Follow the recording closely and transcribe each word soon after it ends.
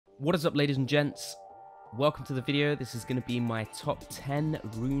What is up, ladies and gents? Welcome to the video. This is going to be my top 10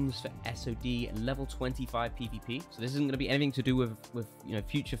 runes for SOD level 25 PvP. So this isn't going to be anything to do with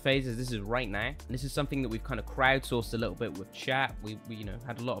future phases. This is right now. And this is something that we've kind of crowdsourced a little bit with chat. We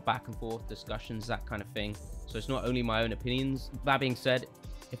had a lot of back and forth discussions, that kind of thing. So it's not only my own opinions. That being said,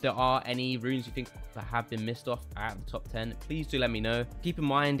 if there are any runes you think that have been missed off out of the top 10, please do let me know. Keep in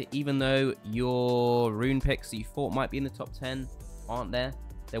mind, even though your rune picks that you thought might be in the top 10 aren't there,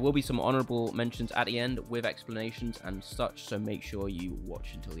 there will be some honorable mentions at the end with explanations and such, so make sure you watch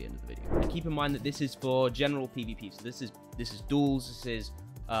until the end of the video. And keep in mind that this is for general PvP, so this is duels, this is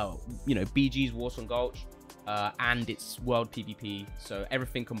BG's Warsong Gulch, and it's world PvP, so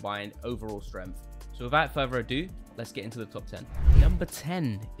everything combined, overall strength. So without further ado, let's get into the top 10. Number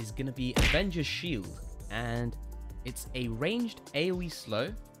 10 is going to be Avenger's Shield, and it's a ranged AoE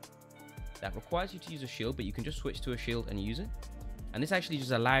slow that requires you to use a shield, but you can just switch to a shield and use it. And this actually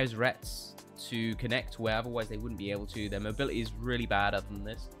just allows Rets to connect where otherwise they wouldn't be able to. Their mobility is really bad other than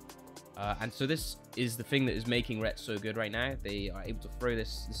this. And so this is the thing that is making Rets so good right now. They are able to throw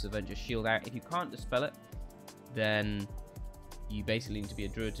this Avenger's Shield out. If you can't dispel it, then you basically need to be a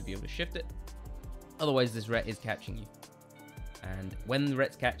druid to be able to shift it. Otherwise, this Ret is catching you. And when the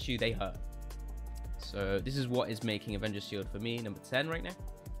Rets catch you, they hurt. So this is what is making Avenger's Shield for me, number 10 right now.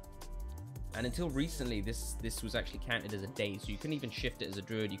 And until recently, this was actually counted as a daze, so you couldn't even shift it as a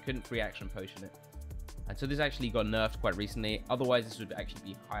druid, you couldn't free action potion it. And so this actually got nerfed quite recently, otherwise this would actually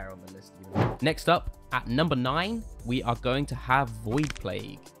be higher on the list even. Next up, at number 9, we are going to have Void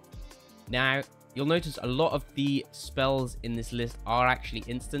Plague. Now, you'll notice a lot of the spells in this list are actually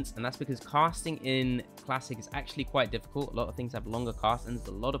instants, and that's because casting in Classic is actually quite difficult. A lot of things have longer casts, and there's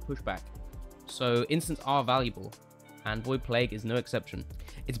a lot of pushback. So instants are valuable, and Void Plague is no exception.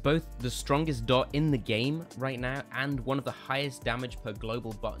 It's both the strongest dot in the game right now and one of the highest damage per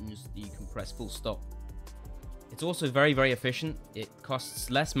global buttons that you can press full stop. It's also very, very efficient. It costs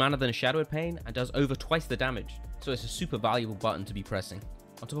less mana than Shadowed Pain and does over twice the damage. So it's a super valuable button to be pressing.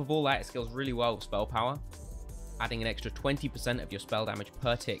 On top of all that, it scales really well with spell power, adding an extra 20% of your spell damage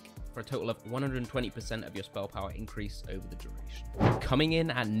per tick for a total of 120% of your spell power increase over the duration. Coming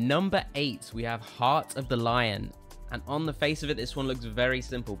in at number 8, we have Heart of the Lion. And on the face of it, this one looks very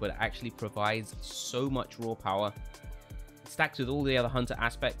simple, but it actually provides so much raw power. It stacks with all the other hunter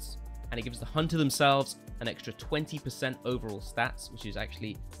aspects, and it gives the hunter themselves an extra 20% overall stats, which is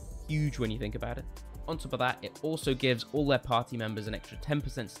actually huge when you think about it. On top of that, it also gives all their party members an extra 10%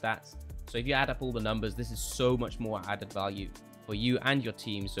 stats. So if you add up all the numbers, this is so much more added value for you and your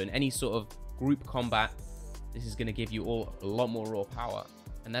team. So in any sort of group combat, this is going to give you all a lot more raw power.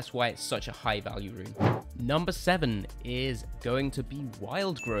 And that's why it's such a high value rune. Number 7 is going to be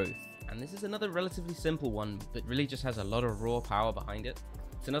Wild Growth. And this is another relatively simple one, but really just has a lot of raw power behind it.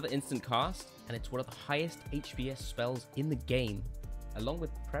 It's another instant cast, and it's one of the highest HPS spells in the game, along with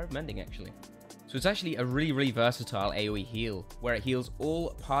Prayer of Mending actually. So it's actually a really, really versatile AoE heal, where it heals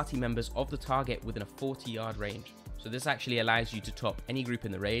all party members of the target within a 40-yard range. So this actually allows you to top any group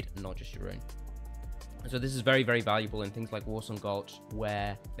in the raid, and not just your own. So this is very, very valuable in things like Warsong Gulch,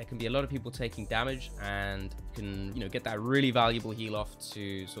 where there can be a lot of people taking damage and can, get that really valuable heal off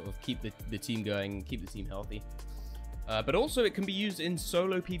to sort of keep the team going, keep the team healthy. But also it can be used in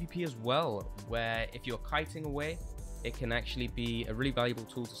solo PvP as well, where if you're kiting away, it can actually be a really valuable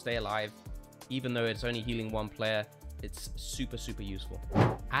tool to stay alive. Even though it's only healing one player, it's super, super useful.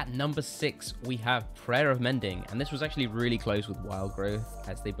 At number 6, we have Prayer of Mending, and this was actually really close with Wild Growth,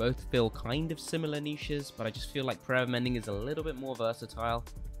 as they both fill kind of similar niches, but I just feel like Prayer of Mending is a little bit more versatile.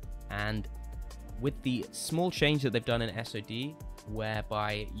 And with the small change that they've done in SOD,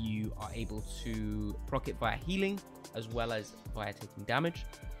 whereby you are able to proc it via healing as well as via taking damage,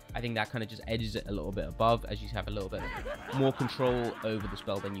 I think that kind of just edges it a little bit above, as you have a little bit more control over the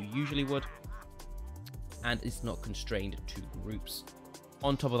spell than you usually would. And it's not constrained to groups.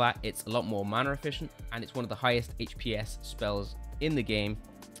 On top of that, it's a lot more mana efficient, and it's one of the highest HPS spells in the game,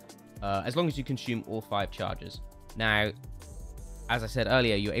 as long as you consume all 5 charges. Now, as I said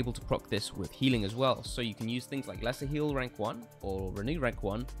earlier, you're able to proc this with healing as well, so you can use things like Lesser Heal rank 1 or Renew rank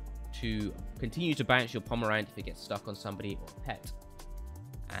 1 to continue to bounce your pom around if it gets stuck on somebody or a pet.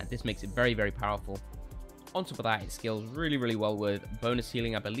 And this makes it very, very powerful. On top of that, it scales really, really well with bonus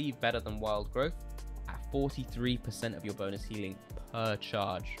healing, I believe better than Wild Growth, 43% of your bonus healing per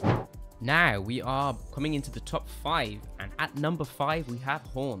charge. Now we are coming into the top 5, and at number 5 we have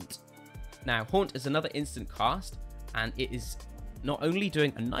Haunt. Now Haunt is another instant cast, and it is not only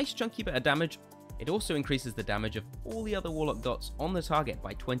doing a nice chunky bit of damage, it also increases the damage of all the other Warlock dots on the target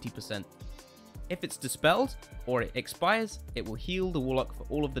by 20%. If it's dispelled or it expires, it will heal the Warlock for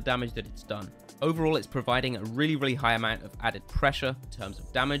all of the damage that it's done. Overall, it's providing a really high amount of added pressure in terms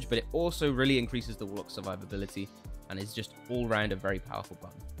of damage, but it also really increases the Warlock's survivability and is just all round a very powerful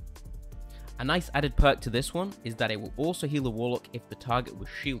button. A nice added perk to this one is that it will also heal the Warlock if the target was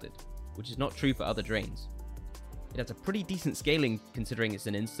shielded, which is not true for other drains. It has a pretty decent scaling considering it's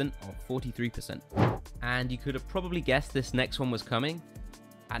an instant of 43%. And you could have probably guessed this next one was coming.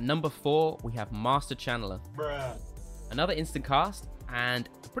 At number 4, we have Master Channeler. Bruh. Another instant cast and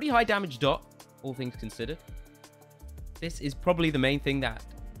a pretty high damage dot, all things considered. This is probably the main thing that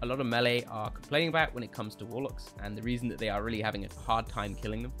a lot of melee are complaining about when it comes to Warlocks, and the reason that they are really having a hard time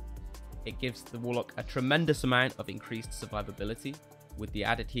killing them. It gives the Warlock a tremendous amount of increased survivability with the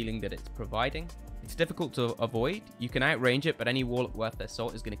added healing that it's providing. It's difficult to avoid. You can outrange it, but any Warlock worth their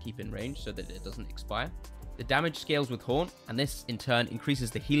salt is going to keep in range so that it doesn't expire. The damage scales with Haunt, and this in turn increases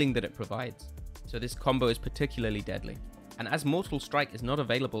the healing that it provides. So this combo is particularly deadly. And as Mortal Strike is not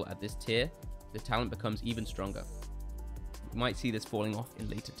available at this tier, the talent becomes even stronger. You might see this falling off in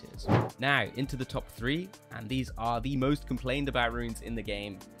later tiers. Now, into the top 3, and these are the most complained about runes in the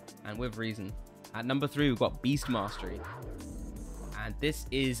game, and with reason. At number 3, we've got Beast Mastery. And this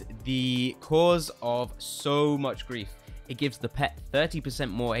is the cause of so much grief. It gives the pet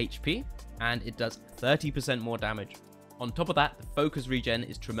 30% more HP, and it does 30% more damage. On top of that, the focus regen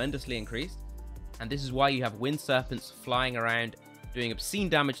is tremendously increased, and this is why you have wind serpents flying around, doing obscene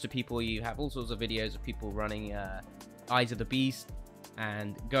damage to people. You have all sorts of videos of people running Eyes of the Beast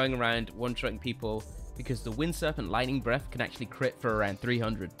and going around one-shotting people, because the wind serpent lightning breath can actually crit for around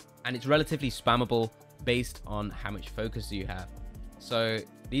 300, and it's relatively spammable based on how much focus you have. So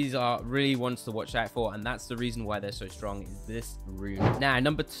these are really ones to watch out for, and that's the reason why they're so strong, is this rune. Now,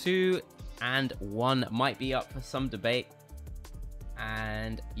 number 2 and 1 might be up for some debate,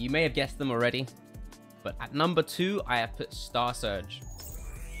 and you may have guessed them already, but at number 2, I have put Star Surge.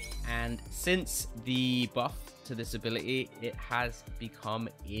 And since the buff to this ability, it has become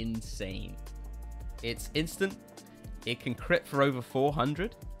insane. It's instant, it can crit for over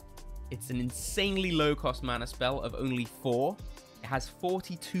 400, it's an insanely low cost mana spell of only 4, it has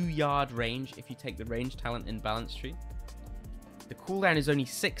 42-yard range if you take the range talent in Balance Tree. The cooldown is only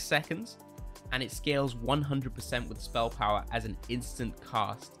 6 seconds, and it scales 100% with spell power as an instant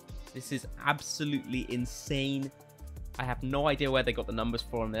cast. This is absolutely insane. I have no idea where they got the numbers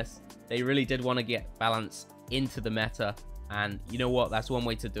for on this. They really did want to get balance into the meta, and you know what? That's one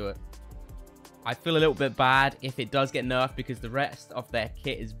way to do it. I feel a little bit bad if it does get nerfed, because the rest of their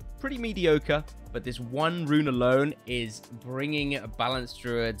kit is pretty mediocre, but this one rune alone is bringing Balanced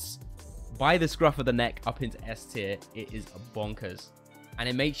Druids by the scruff of the neck up into S tier. It is bonkers, and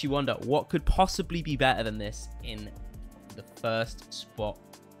it makes you wonder what could possibly be better than this in the first spot.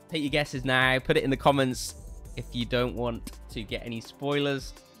 Take your guesses now, put it in the comments if you don't want to get any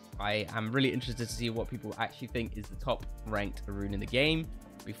spoilers. I am really interested to see what people actually think is the top ranked rune in the game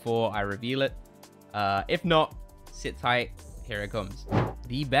before I reveal it. If not, sit tight, here it comes.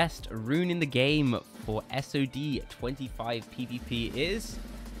 The best rune in the game for SOD 25 PvP is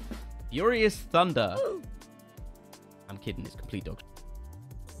Furious Thunder. I'm kidding, it's complete dog.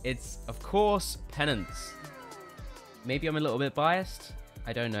 It's, of course, Penance. Maybe I'm a little bit biased.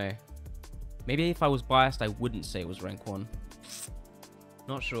 I don't know. Maybe if I was biased, I wouldn't say it was rank 1.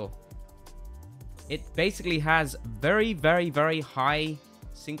 Not sure. It basically has very high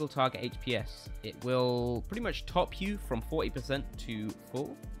single target HPS. It will pretty much top you from 40% to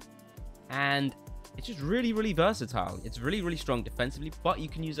full. And it's just really versatile. It's really strong defensively, but you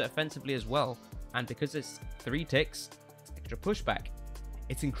can use it offensively as well. And because it's 3 ticks, it's extra pushback.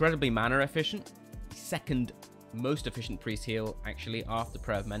 It's incredibly mana efficient. Second most efficient priest heal actually after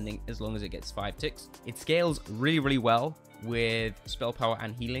Prayer of Mending, as long as it gets 5 ticks. It scales really well with spell power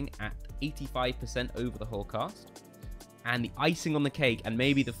and healing at 85% over the whole cast. And the icing on the cake, and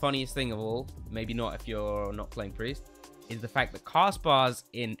maybe the funniest thing of all, maybe not if you're not playing priest, is the fact that cast bars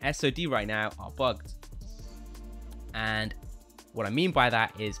in SOD right now are bugged. And what I mean by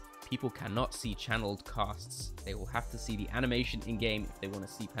that is people cannot see channeled casts. They will have to see the animation in game if they want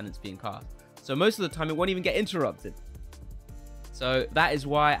to see penance being cast. So most of the time it won't even get interrupted. So that is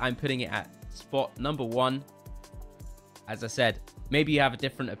why I'm putting it at spot number 1. As I said, maybe you have a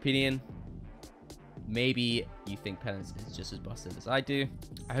different opinion. Maybe you think penance is just as busted as I do.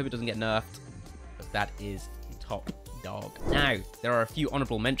 I hope it doesn't get nerfed, but that is the top dog. Now, there are a few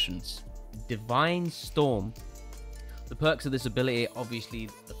honorable mentions. Divine Storm. The perks of this ability, obviously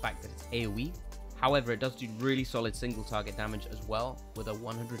the fact that it's AoE. However, it does do really solid single target damage as well, with a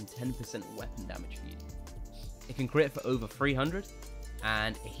 110% weapon damage feed. It can crit for over 300,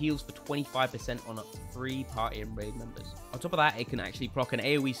 and it heals for 25% on 3 party and raid members. On top of that, it can actually proc an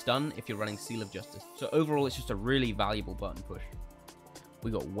AoE stun if you're running Seal of Justice. So overall, it's just a really valuable button push.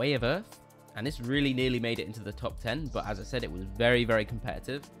 We got Way of Earth, and this really nearly made it into the top 10, but as I said, it was very, very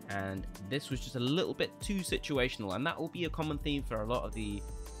competitive, and this was just a little bit too situational, and that will be a common theme for a lot of the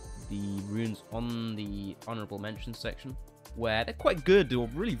runes on the honorable mention section, where they're quite good or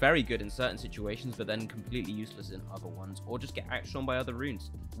really very good in certain situations, but then completely useless in other ones, or just get outshone by other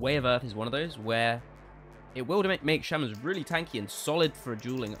runes. Way of Earth is one of those where it will make shamans really tanky and solid for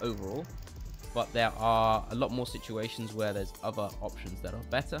dueling overall, but there are a lot more situations where there's other options that are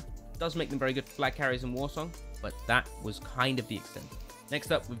better. It does make them very good flag carriers in Warsong, but that was kind of the extent.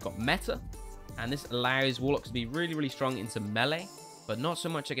 Next up, we've got Meta, and this allows Warlocks to be really, really strong into melee, but not so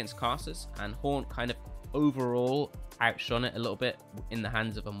much against casters, and Haunt kind of overall outshone it a little bit in the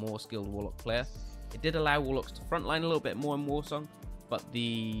hands of a more skilled Warlock player. It did allow Warlocks to frontline a little bit more in Warsong, but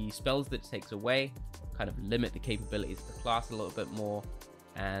the spells that it takes away kind of limit the capabilities of the class a little bit more,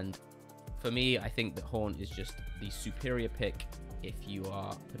 and for me, I think that Haunt is just the superior pick if you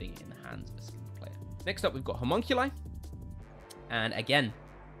are putting it in the hands of a skilled player. Next up, we've got Homunculi, and again,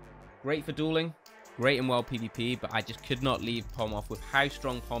 great for dueling, great in world PvP, but I just could not leave Pom off with how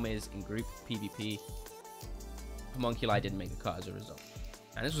strong Pom is in group PvP. Homunculi didn't make the cut as a result.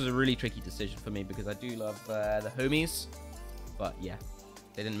 And this was a really tricky decision for me because I do love the homies, but yeah,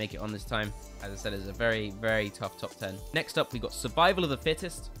 they didn't make it on this time. As I said, it's a very, very tough top 10. Next up, we got Survival of the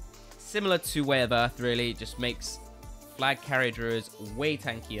Fittest. Similar to Way of Earth, really, just makes flag carrier druids way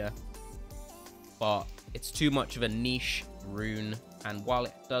tankier, but it's too much of a niche rune, and while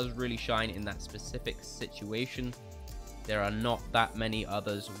it does really shine in that specific situation, there are not that many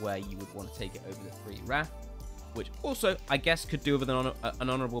others where you would want to take it over the 3 Wrath, which also I guess could do with an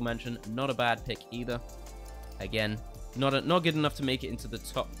honorable mention. Not a bad pick either. Again, not good enough to make it into the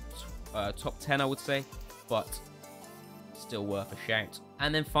top 10, I would say, but still worth a shout.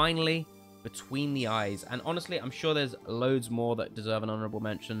 And then finally, Between the Eyes, and honestly, I'm sure there's loads more that deserve an honorable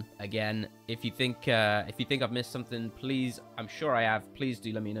mention. Again, if you think I've missed something, please, I'm sure I have, please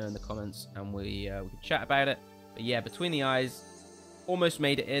do let me know in the comments, and we can chat about it. But yeah, Between the Eyes almost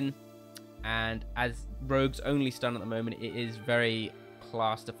made it in, and as Rogue's only stun at the moment, it is very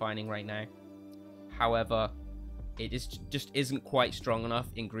class defining right now. However, it just isn't quite strong enough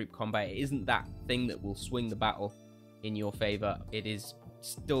in group combat. It isn't that thing that will swing the battle in your favor. It is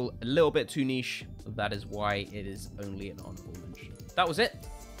still a little bit too niche. That is why it is only an honorable mention. That was it.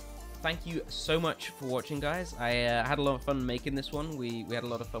 Thank you so much for watching, guys. I had a lot of fun making this one. We had a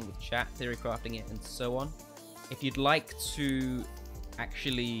lot of fun with chat, theory crafting it, and so on. If you'd like to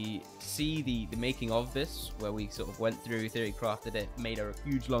actually see the making of this, where we sort of went through, theory crafted it, made a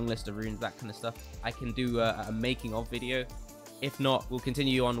huge long list of runes, that kind of stuff, I can do a making of video. If not, we'll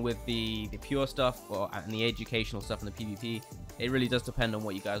continue on with the pure stuff and the educational stuff and the PvP. It really does depend on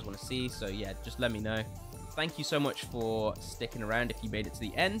what you guys want to see, so yeah, just let me know. Thank you so much for sticking around if you made it to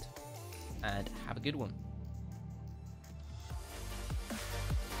the end, and have a good one.